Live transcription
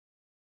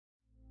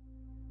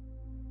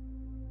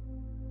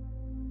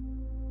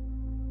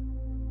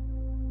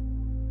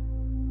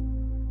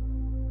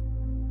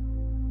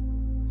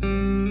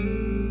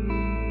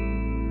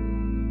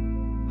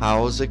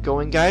How's it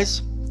going,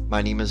 guys?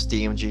 My name is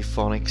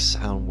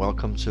Dmgphonics and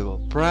welcome to a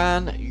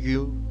brand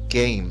new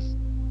game.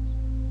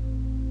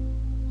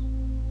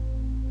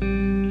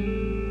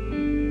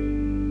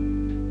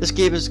 This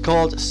game is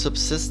called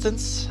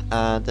Subsistence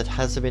and it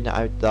hasn't been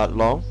out that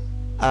long.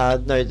 Now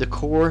the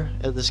core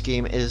of this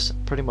game is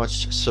pretty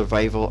much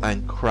survival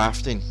and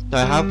crafting. Now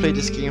I have played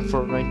this game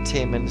for around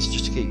 10 minutes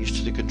just to get used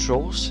to the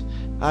controls.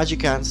 As you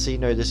can see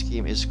now, this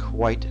game is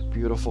quite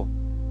beautiful.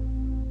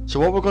 So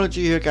what we're going to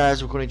do here,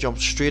 guys, we're going to jump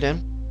straight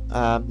in.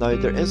 Now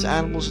there is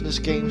animals in this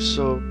game,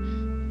 so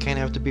you kind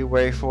of have to be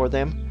wary for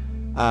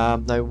them.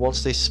 Now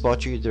once they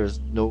spot you, there's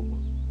no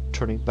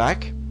turning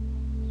back.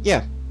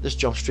 Yeah, let's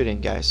jump straight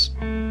in, guys.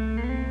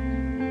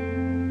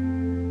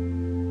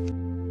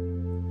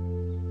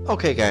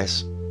 Okay,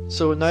 guys,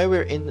 so now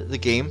we're in the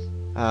game.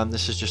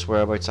 This is just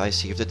whereabouts I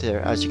saved it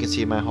there. As you can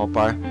see in my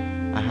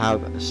hotbar, I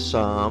have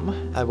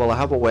some, well, I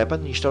have a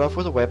weapon. You start off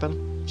with a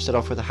weapon. Start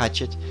off with a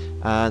hatchet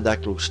and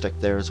that glow stick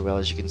there as well,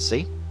 as you can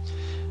see.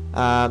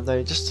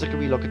 Now just take a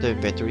wee look at the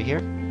inventory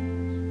here.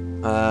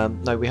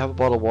 Now we have a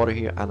bottle of water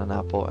here and an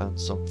apple and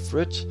some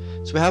fruit.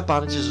 So we have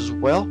bandages as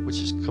well,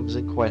 which comes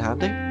in quite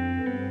handy.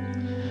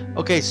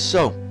 Okay,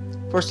 so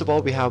first of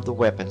all we have the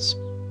weapons.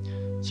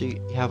 So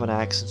you have an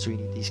axe, and so you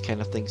need these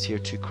kind of things here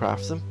to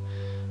craft them.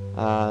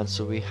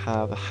 So we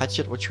have a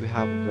hatchet, which we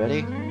have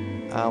already.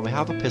 We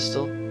have a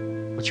pistol,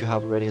 which you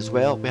have already as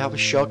well. We have a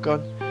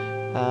shotgun.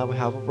 We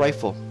have a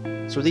rifle.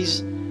 So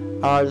these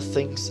are the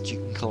things that you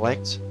can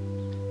collect.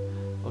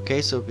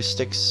 Okay, so the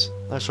sticks,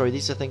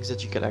 these are things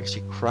that you can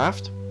actually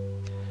craft.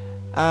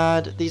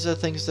 And these are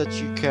things that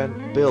you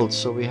can build.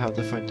 So we have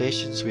the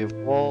foundations, we have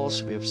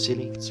walls, we have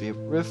ceilings, we have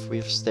roof, we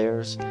have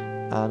stairs,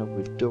 and a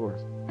wood door.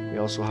 We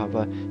also have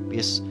a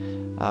base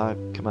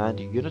command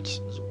unit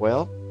as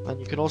well.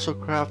 And you can also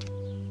craft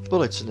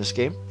bullets in this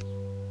game.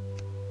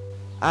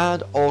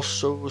 And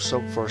also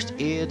some first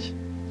aid.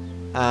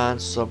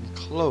 And some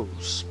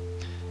clothes.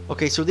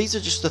 Okay, so these are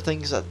just the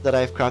things that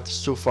I've crafted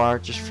so far,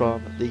 just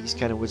from these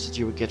kind of woods that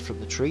you would get from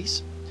the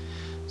trees.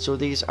 So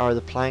these are the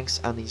planks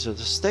and these are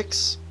the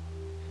sticks.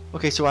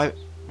 Okay, so I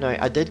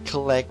did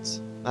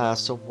collect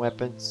some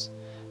weapons.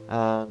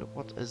 And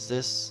what is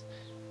this?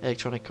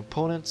 Electronic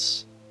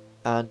components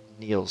and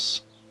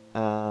nails.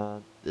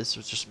 This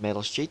was just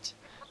metal sheet.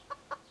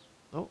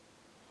 Oh,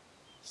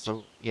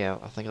 so yeah,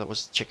 I think that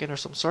was chicken or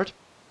some sort.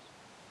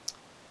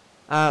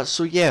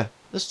 So yeah.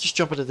 Let's just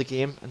jump into the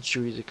game and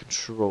show you the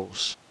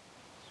controls.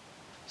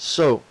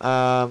 So,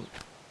 I'm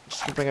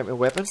just going to bring out my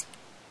weapon.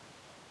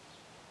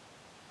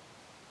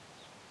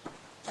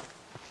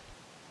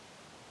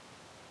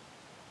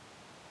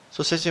 So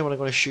essentially I'm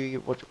going to show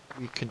you what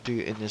we can do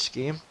in this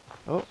game.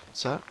 Oh,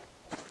 what's that?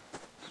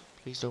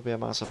 Please don't be a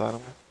massive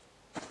animal.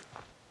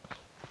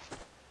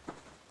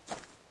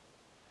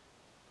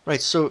 Right,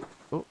 so,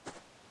 oh,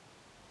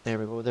 there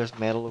we go, there's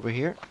metal over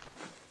here.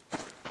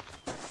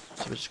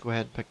 So we'll just go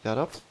ahead and pick that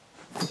up.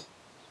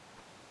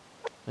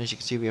 As you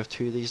can see, we have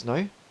 2 of these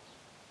now.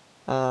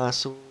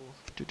 So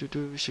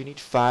you need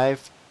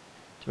 5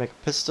 to make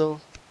a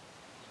pistol.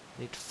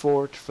 You need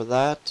 4 for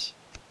that.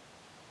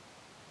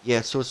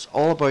 Yeah, so it's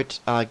all about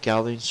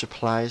gathering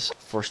supplies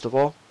first of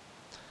all.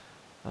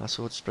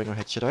 So let's bring our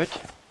hatchet out.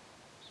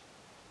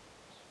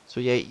 So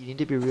yeah, you need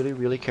to be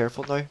really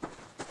careful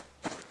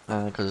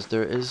now, because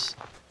there is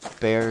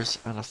bears,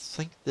 and I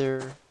think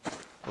they're.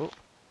 Oh,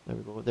 there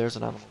we go. There's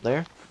an animal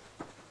there.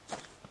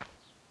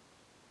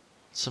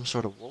 Some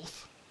sort of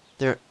wolf.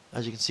 There,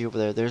 as you can see over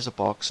there, there's a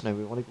box. Now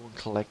we want to go and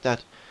collect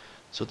that.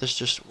 So let's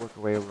just work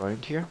our way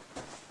around here.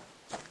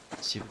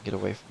 Let's see if we can get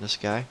away from this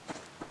guy.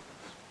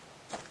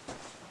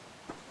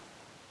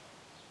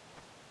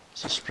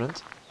 So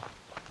sprint.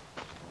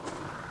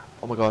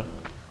 Oh my god.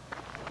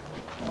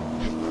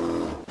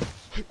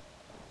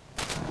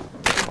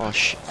 Oh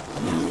shit.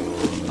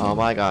 Oh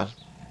my god.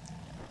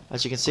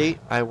 As you can see,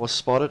 I was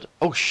spotted.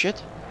 Oh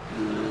shit.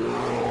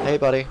 Hey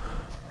buddy.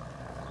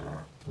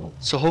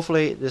 So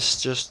hopefully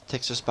this just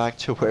takes us back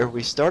to where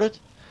we started.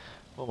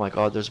 Oh my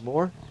god, there's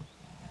more.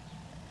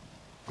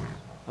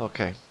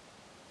 Okay.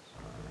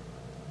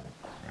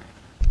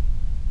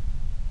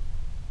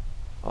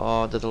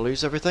 Oh, did I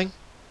lose everything?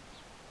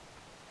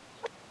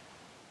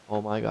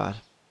 Oh my god.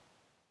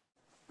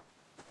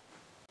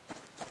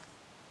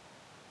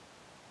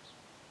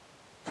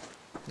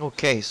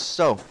 Okay,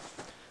 so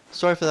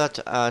sorry for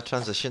that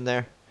transition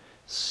there.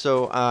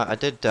 So I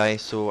did die,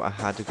 so I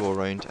had to go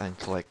around and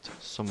collect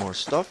some more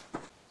stuff.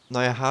 Now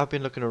I have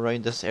been looking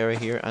around this area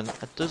here and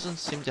it doesn't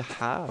seem to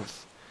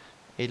have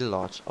a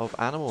lot of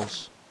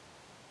animals.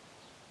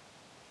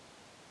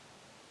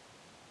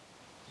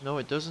 No,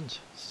 it doesn't.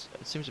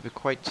 It seems to be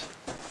quite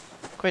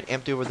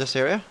empty over this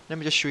area. Let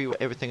me just show you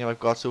everything that I've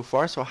got so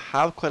far. So I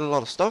have quite a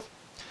lot of stuff.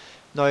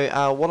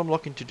 Now what I'm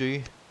looking to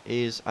do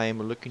is I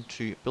am looking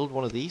to build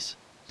one of these.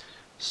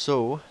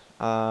 So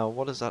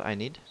what is that I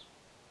need?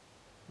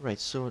 Right,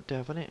 so do I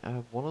have any? I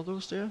have one of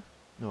those there?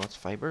 No, it's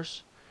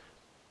fibers.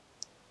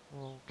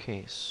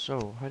 Okay,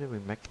 so how do we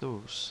make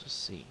those? Let's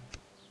see.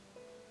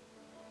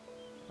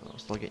 I'm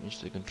still getting used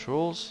to the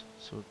controls.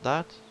 So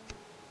that.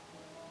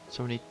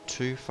 So we need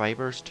 2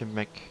 fibers to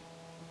make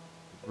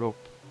rope.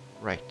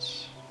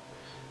 Right.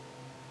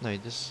 Now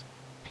this,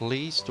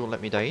 please don't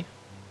let me die.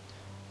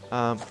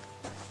 Well,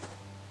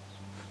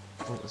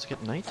 let's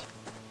get night.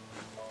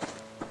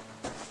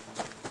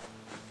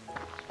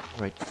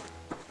 Right.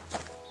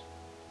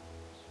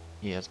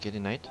 Yeah, it's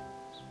getting night.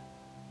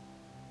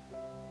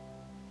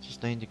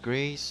 Just 9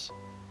 degrees.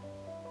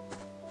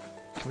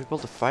 Can we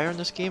build a fire in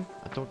this game?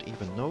 I don't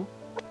even know.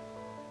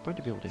 I'm going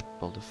to be able to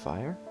build a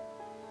fire.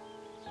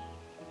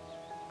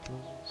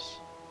 Close.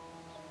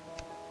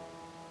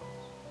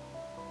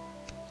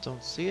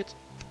 Don't see it.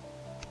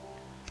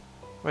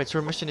 Right, so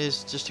our mission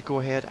is just to go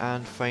ahead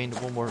and find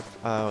one more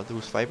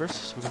those fibers.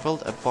 So we can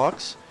build a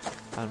box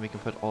and we can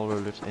put all our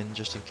loot in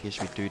just in case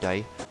we do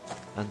die.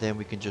 And then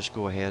we can just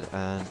go ahead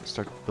and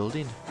start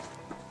building.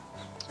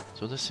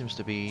 So this seems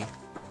to be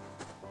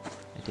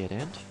a dead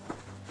end.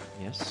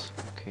 Yes,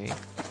 okay.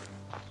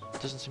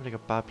 Doesn't seem like a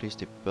bad place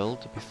to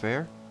build, to be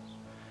fair.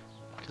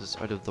 Because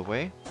it's out of the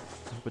way.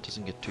 I hope it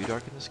doesn't get too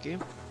dark in this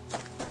game.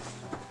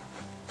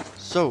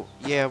 So,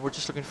 yeah, we're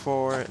just looking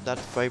for that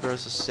fiber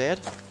as I said.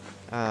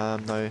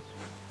 Now,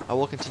 I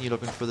will continue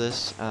looking for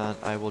this and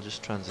I will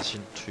just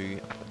transition to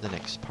the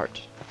next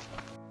part.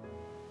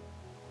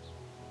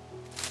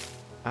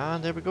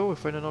 And there we go, we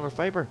found another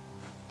fiber.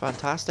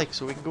 Fantastic,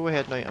 so we can go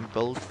ahead now and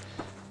build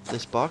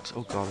this box.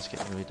 Oh god, it's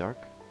getting really dark.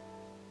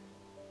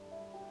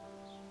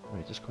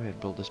 Right, just go ahead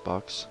and build this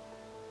box.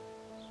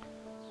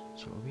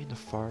 So are we in the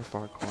far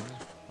corner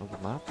of the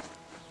map?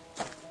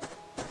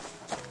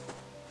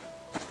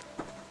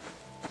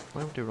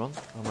 Why would they run?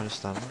 I'm out of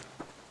stamina.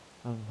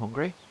 I'm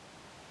hungry.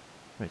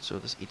 Right, so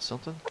let's eat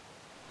something.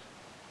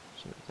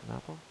 So eat an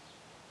apple.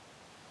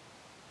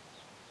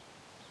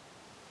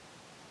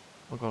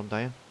 Oh god, I'm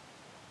dying.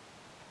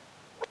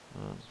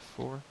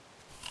 4.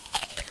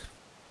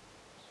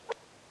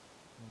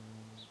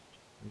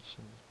 Eat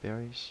some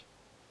berries.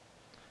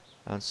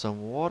 And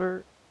some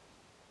water.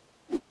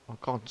 Oh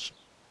god,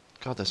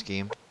 this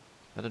game.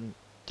 I didn't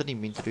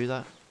even mean to do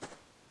that.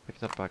 Pick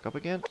that back up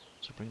again.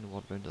 So bring the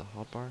water down to the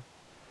hotbar.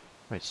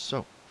 Right,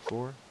 so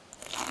 4.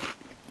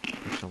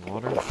 There's some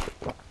water.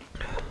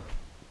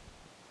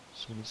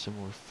 So we need some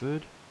more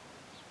food.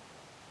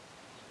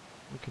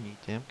 We can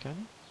eat them, can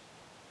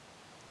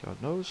we?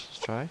 God knows. Let's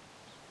try.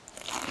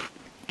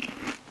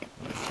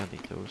 No, we can't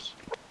eat those.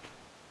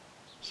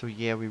 So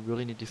yeah, we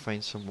really need to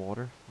find some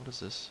water. What is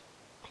this?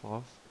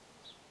 Cloth?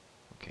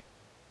 Okay.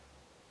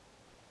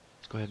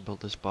 Let's go ahead and build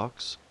this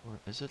box. Or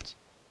is it?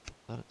 Is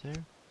that it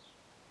there?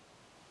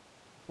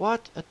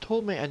 What? It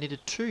told me I needed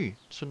 2.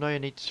 So now I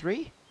need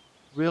 3?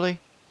 Really?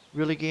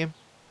 Really, game?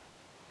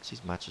 What's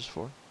these matches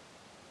for?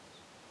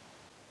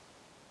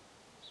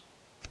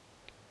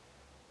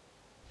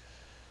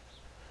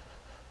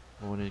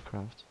 Oh, I need to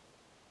craft.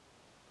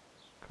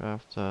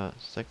 Craft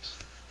 6.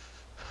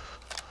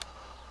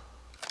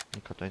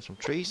 And cut down some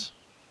trees.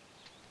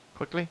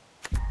 Quickly.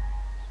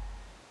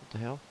 What the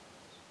hell?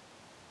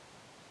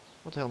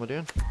 What the hell am I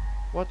doing?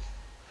 What?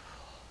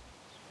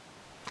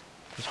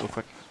 Let's go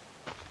quick.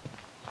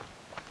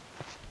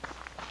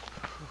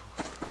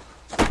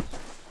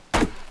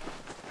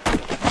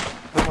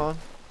 Come on.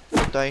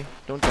 Don't die.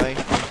 Don't die.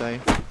 Don't die.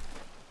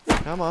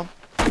 Come on.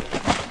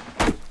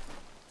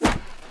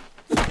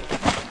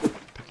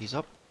 Pick these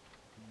up.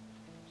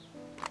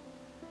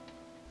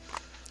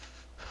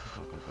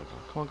 Go, go, go, go.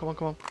 Come on, come on,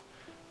 come on.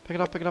 Pick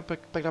it up, pick it up,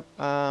 pick it up.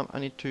 I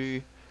need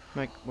to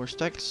make more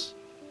sticks.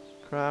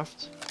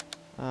 Craft.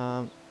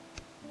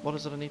 What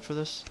is it I need for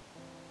this?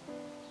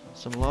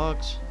 Some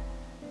logs.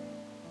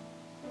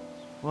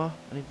 What?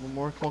 I need one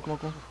more. Come on, come on,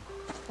 come on.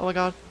 Oh my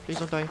god. Please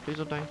don't die. Please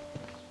don't die.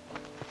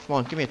 Come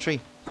on, give me a tree.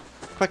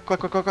 Quick, quick,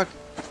 quick, quick, quick.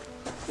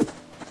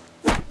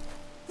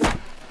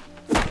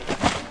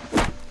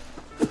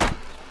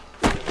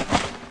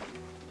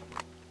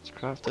 Let's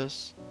craft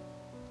this.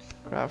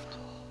 Craft.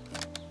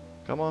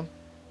 Come on.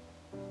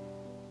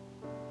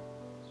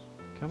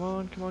 Come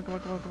on, come on, come on,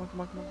 come on, come on, come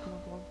on, come on, come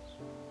on, come on.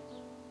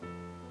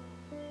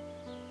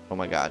 Oh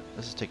my god,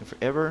 this is taking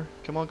forever.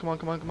 Come on, come on,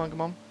 come on, come on,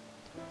 come on.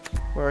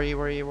 Where are you,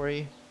 where are you, where are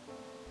you?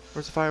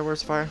 Where's the fire,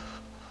 where's the fire?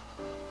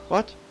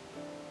 What?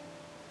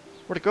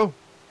 Where'd it go?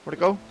 Where'd it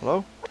go?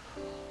 Hello?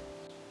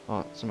 Oh,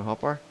 it's in my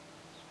hotbar.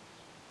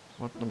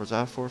 What number is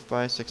that? 4,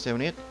 5, 6,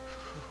 7, 8.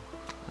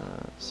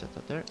 Set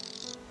that there.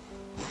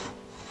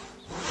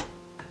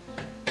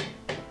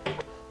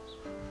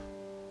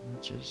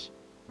 Inches.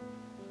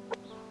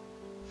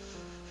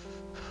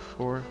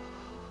 4.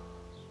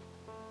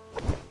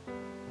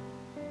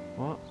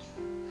 What?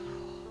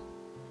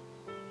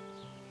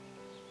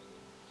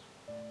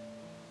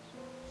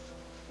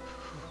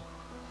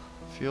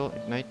 Fuel,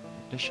 ignite,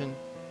 ignition.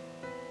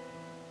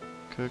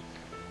 Cook.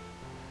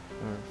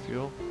 Or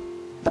fuel.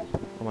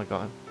 Oh my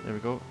god. There we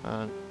go.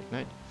 And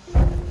ignite.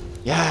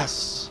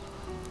 Yes!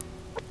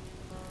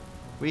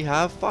 We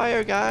have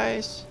fire,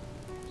 guys!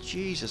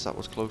 Jesus, that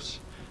was close.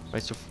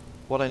 Right, so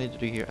what I need to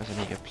do here is I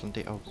need to get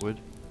plenty of wood.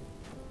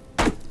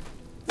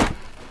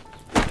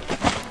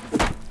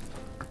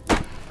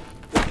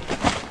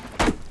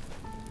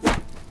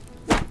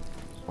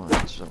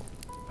 Alright, so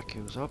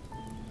goes up.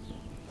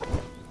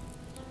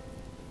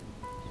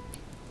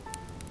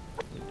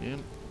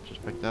 Again,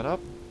 just pick that up.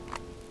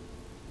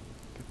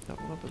 Pick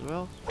that one up as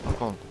well. Oh,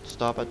 come on,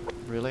 stop it.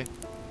 Really?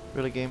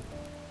 Really, game?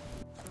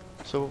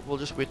 So we'll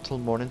just wait till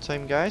morning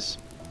time, guys.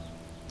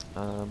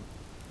 We'll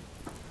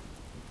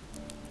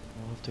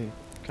have to...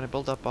 Can I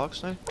build that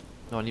box now?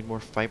 No, I need more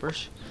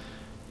fibers.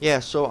 Yeah,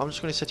 so I'm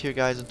just going to sit here,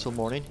 guys, until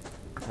morning.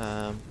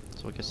 So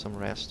we'll get some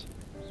rest.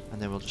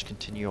 And then we'll just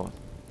continue on.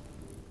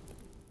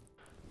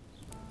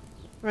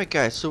 Right,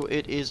 guys, so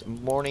it is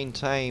morning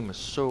time.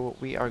 So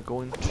we are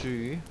going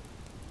to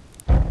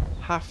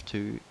have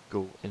to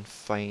go and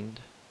find...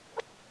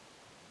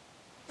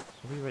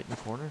 Are we right in the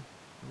corner?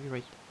 Are we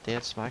right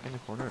dead smack in the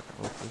corner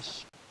of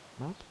this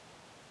map?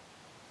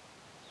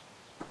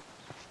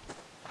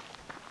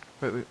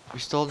 Right, we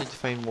still need to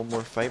find one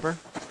more fiber.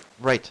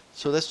 Right,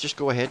 so let's just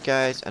go ahead,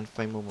 guys, and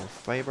find one more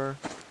fiber.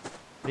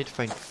 We need to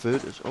find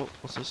food. Oh,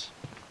 what's this?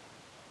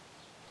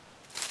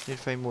 Need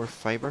to find more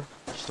fiber.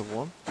 Just the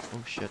one.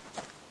 Oh shit.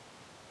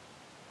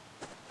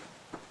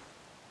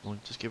 Well,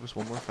 just give us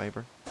one more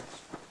fiber,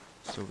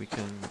 so we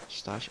can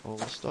stash all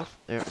this stuff.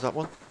 There, is that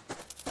one?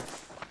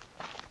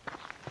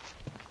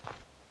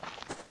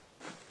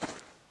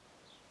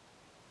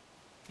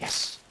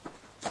 Yes.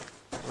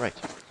 Right.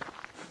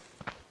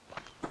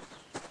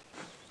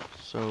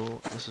 So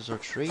this is our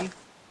tree.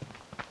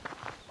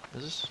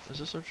 Is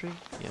this our tree?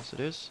 Yes, it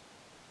is.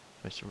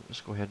 Right, so let's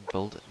go ahead and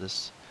build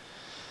this.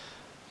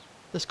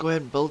 Let's go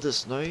ahead and build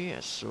this now.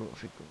 Yes, so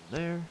if we go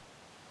there.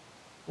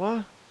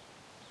 What?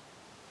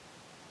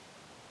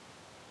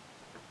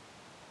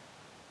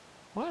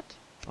 What?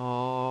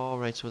 Oh,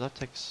 right, so that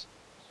takes...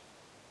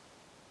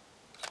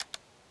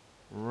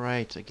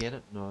 Right, I get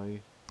it now.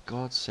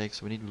 God's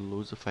sakes, we need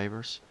loads of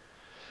fibers.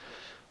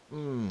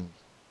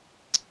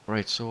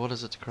 Right, so what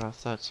is it to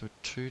craft that? So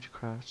 2 to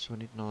craft, so we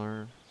need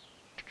another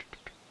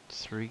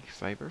 3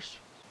 fibers.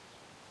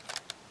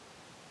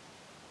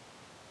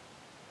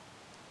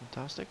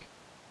 Fantastic.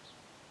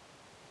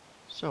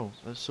 So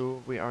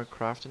we are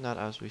crafting that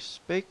as we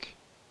speak.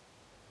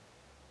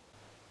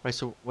 Right,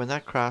 so when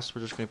that crafts,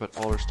 we're just going to put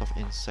all our stuff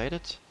inside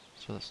it.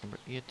 So that's number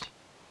 8.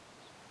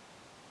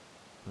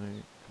 Now,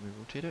 can we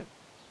rotate it?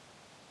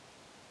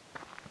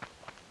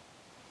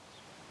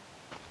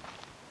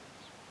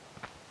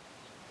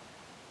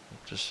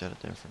 Just set it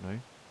there for now.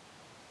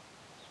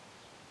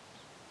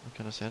 What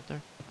can I set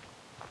there?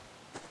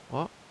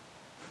 What?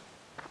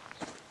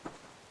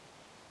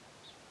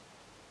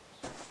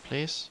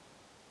 Place?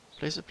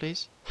 Place it,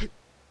 please.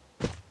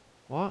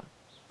 What?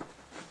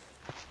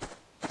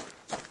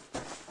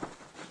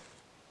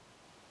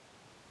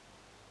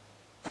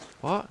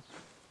 What?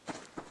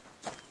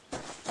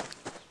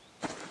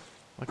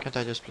 Why can't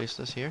I just place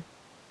this here?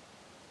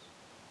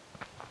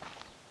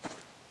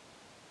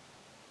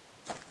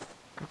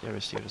 There we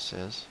see what it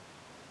says.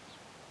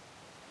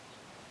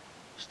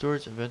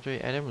 Storage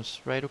inventory items.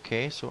 Right,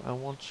 okay, so I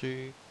want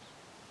to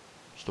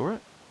store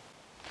it.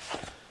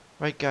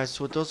 Right, guys,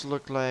 so it does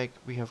look like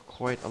we have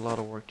quite a lot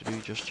of work to do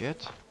just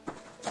yet.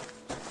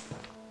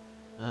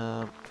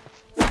 So,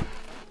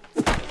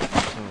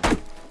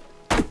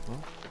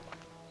 well,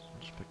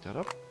 just pick that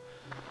up.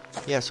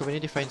 Yeah, so we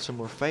need to find some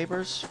more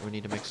fibers. We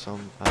need to make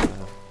some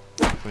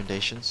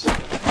foundations.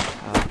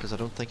 Because I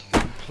don't think you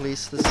can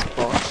place this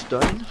box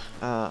down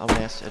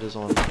unless it is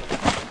on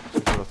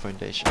some sort of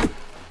foundation.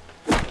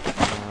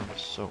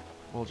 So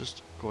we'll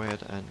just go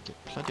ahead and get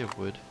plenty of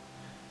wood.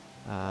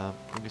 We'll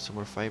get some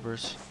more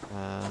fibers,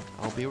 and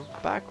I'll be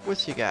back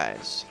with you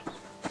guys.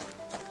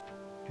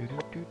 Go ahead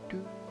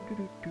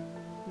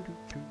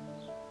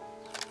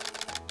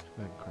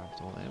and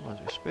craft all them as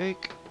we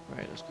speak.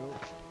 Right, let's go.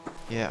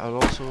 Yeah,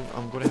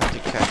 I'm going to have to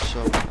catch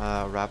some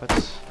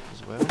rabbits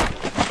as well.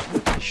 I'm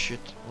going to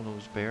shoot one of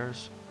those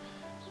bears.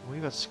 We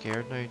got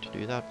scared now to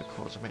do that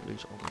because I might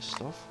lose all this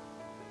stuff.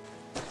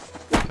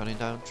 Cutting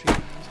down trees,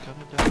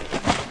 cutting down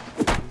trees.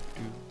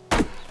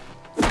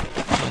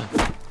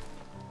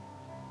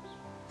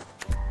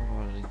 Oh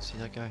god, I didn't see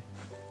that guy.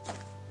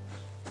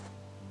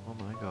 Oh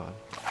my god.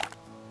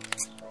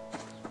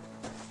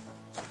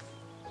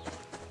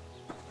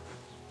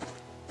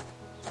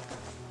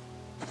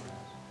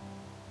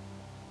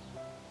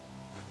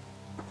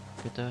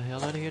 Get the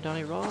hell out of here,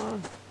 Donnie,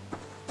 run!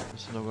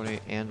 This is not going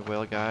to end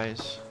well,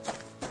 guys.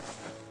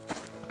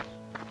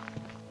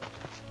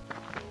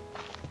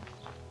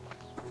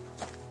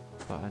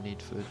 But I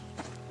need food.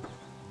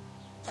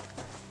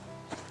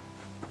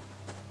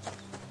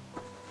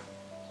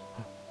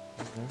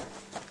 There.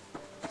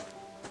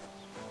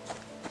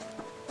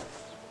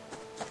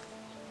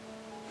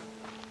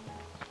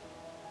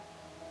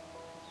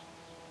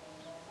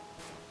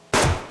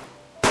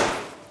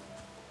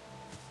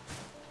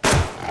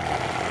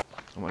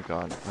 Oh my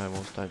god, I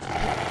almost died.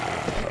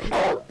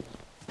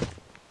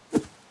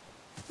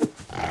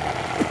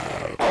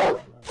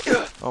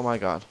 Oh my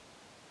god.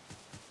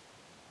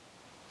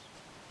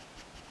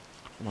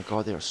 Oh my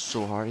god, they are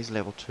so hard. He's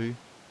level 2.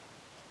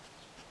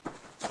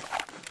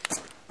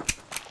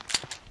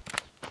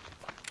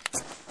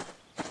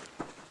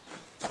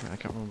 I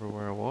can't remember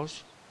where I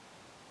was.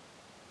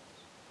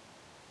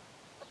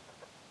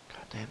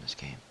 damn this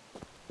game.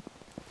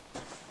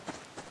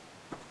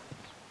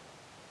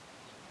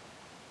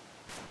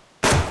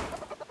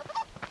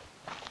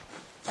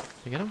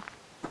 You get him?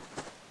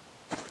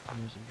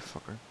 Here's a wee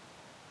fucker.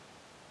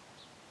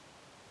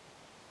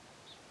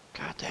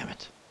 God damn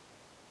it.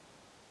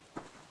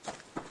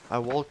 I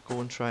will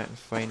go and try and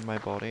find my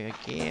body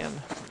again.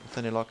 With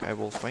any luck I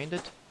will find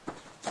it.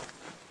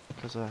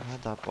 Because I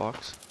had that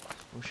box.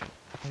 Oh shit.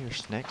 I hear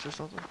snakes or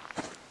something.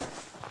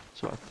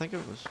 So I think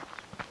it was...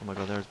 Oh my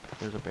god,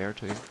 there's a bear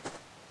too.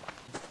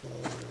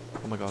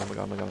 Oh my god, oh my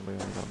god, oh my god, oh my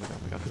god, oh my god,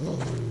 oh my god, oh my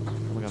god.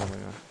 Oh my god, oh my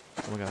god.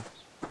 Oh my god.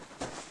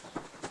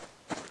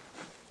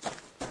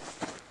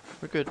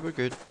 We're good, we're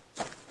good.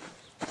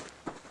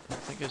 I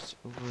think it's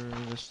over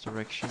this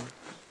direction.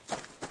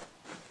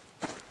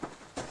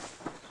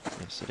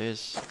 Yes, it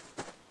is.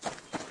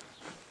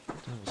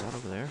 What the hell was that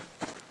over there?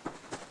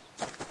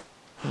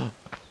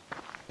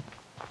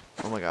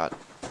 Oh my god.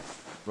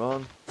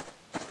 Run.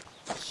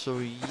 So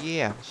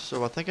yeah,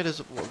 so I think it is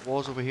what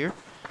was over here.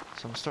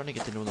 So I'm starting to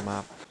get to know the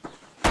map.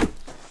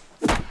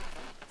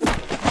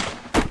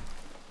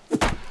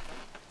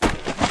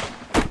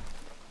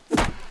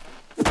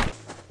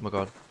 Oh my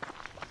god.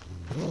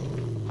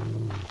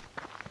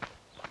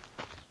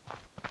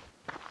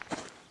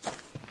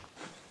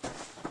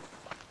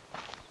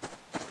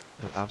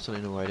 I have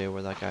absolutely no idea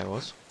where that guy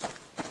was.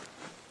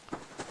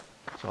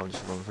 So I'll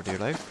just run for dear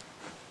life.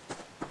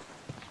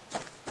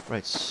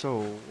 Right,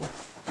 so...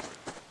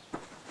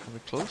 Are we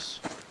close?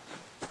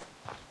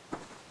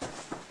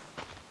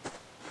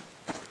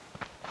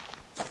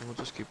 We'll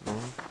just keep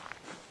going.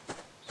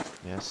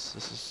 Yes,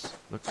 this is...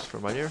 looks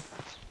familiar.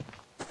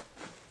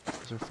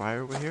 Is there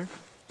fire over here?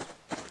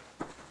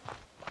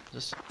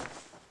 Just...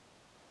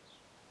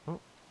 Oh.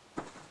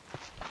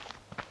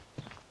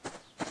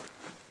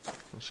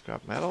 Some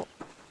scrap metal.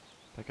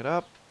 Pick it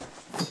up.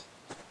 Is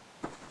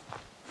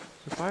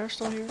the fire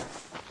still here?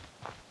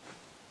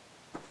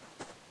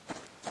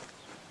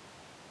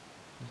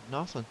 There's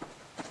nothing.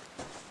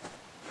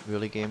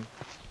 Really, game?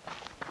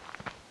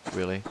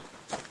 Really?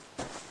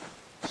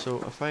 So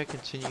if I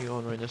continue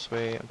on right this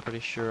way, I'm pretty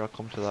sure I'll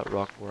come to that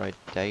rock where I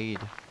died.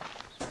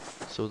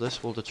 So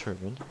this will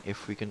determine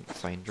if we can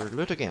find our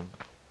loot again.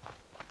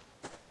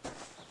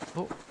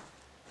 Oh.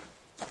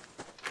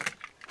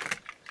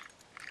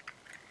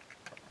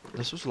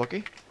 This was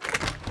lucky.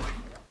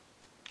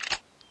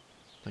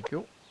 Thank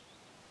you.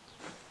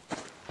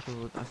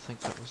 So I think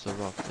that was the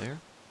rock there.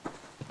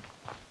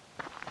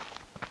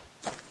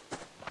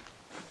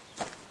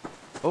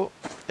 Oh,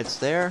 it's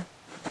there.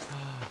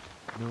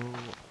 No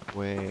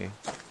way.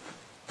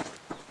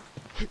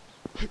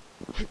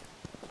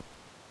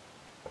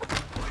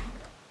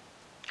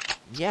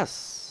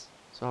 Yes!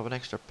 So I have an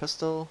extra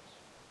pistol,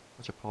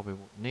 which I probably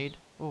won't need.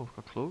 Oh,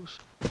 got clothes.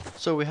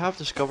 So we have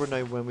discovered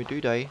now when we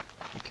do die,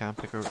 we can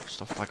pick our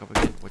stuff back up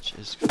again, which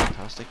is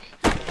fantastic.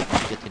 We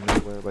get to know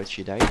whereabouts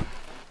she died.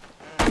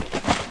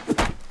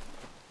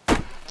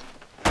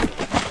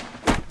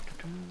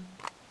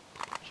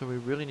 So we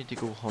really need to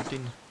go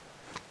hunting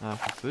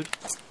for food.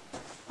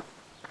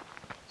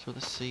 So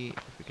let's see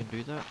if we can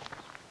do that.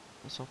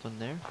 There's something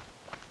there.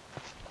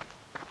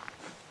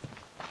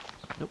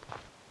 Nope.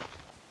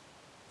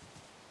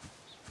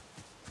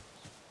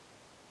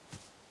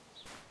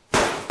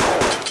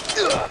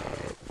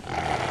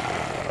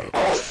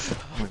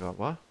 Oh my god,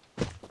 what?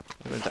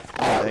 I'm gonna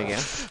die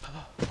again.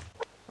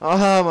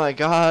 Oh my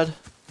god!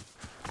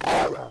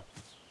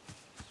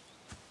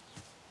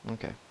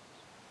 Okay.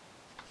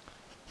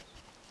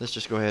 Let's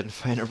just go ahead and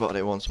find our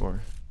body once more.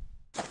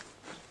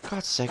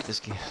 God's sake, this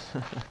game.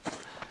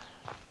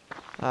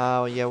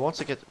 Yeah,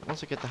 once I get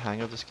the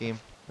hang of this game,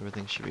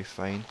 everything should be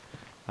fine.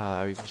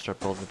 I'll even start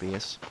building a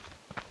base.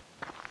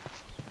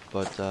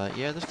 But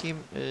yeah, this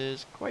game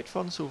is quite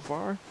fun so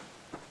far.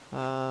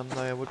 Now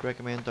I would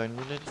recommend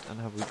downloading it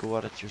and have a go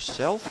at it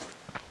yourself.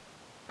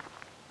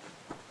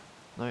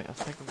 Now I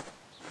think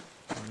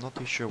I'm not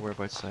too sure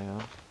whereabouts I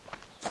am.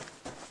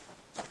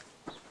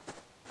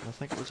 I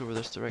think it was over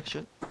this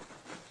direction.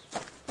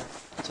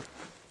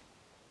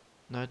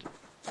 Now,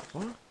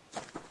 what?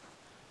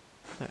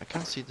 Now, I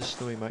can't see the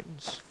snowy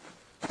mountains,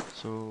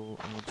 so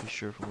I'm not too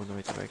sure if I'm going the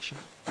right direction.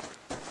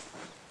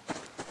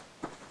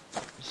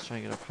 Let's try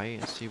and get up high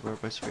and see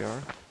whereabouts we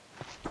are.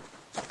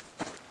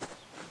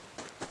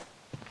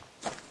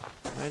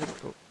 Right,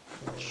 oh,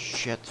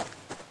 shit.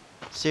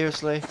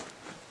 Seriously?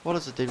 What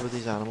does it do with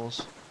these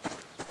animals?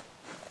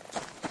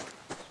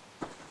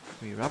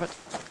 Wee rabbit.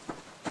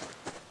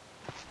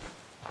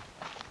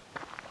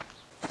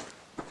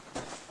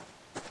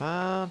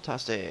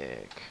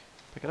 Fantastic.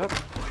 Pick it up.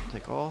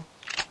 Take all.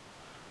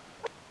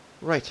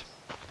 Right.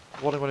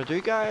 What I'm going to do,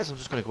 guys, I'm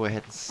just going to go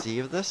ahead and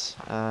save this.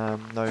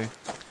 Now,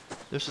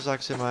 this is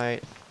actually my, I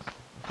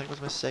think it was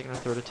my second or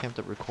third attempt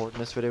at recording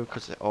this video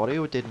because the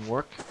audio didn't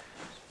work.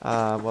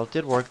 Well, it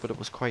did work, but it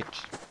was quite,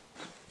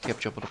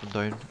 kept jumping up and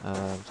down. It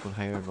was going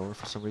higher and lower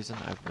for some reason.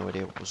 I have no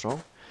idea what was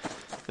wrong.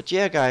 But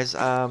yeah, guys,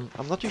 I'm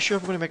not too sure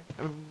if I'm going to make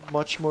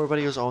much more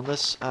videos on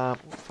this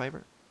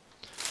fiber.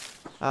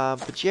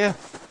 But yeah.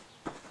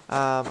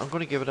 I'm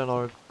going to give it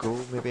another go,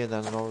 maybe in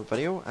another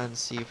video, and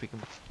see if we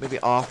can, maybe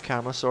off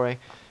camera, sorry,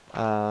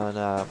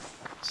 and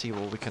see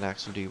what we can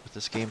actually do with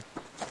this game.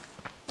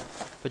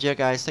 But yeah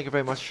guys, thank you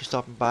very much for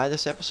stopping by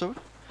this episode,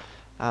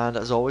 and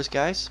as always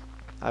guys,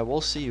 I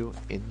will see you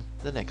in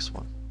the next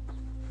one.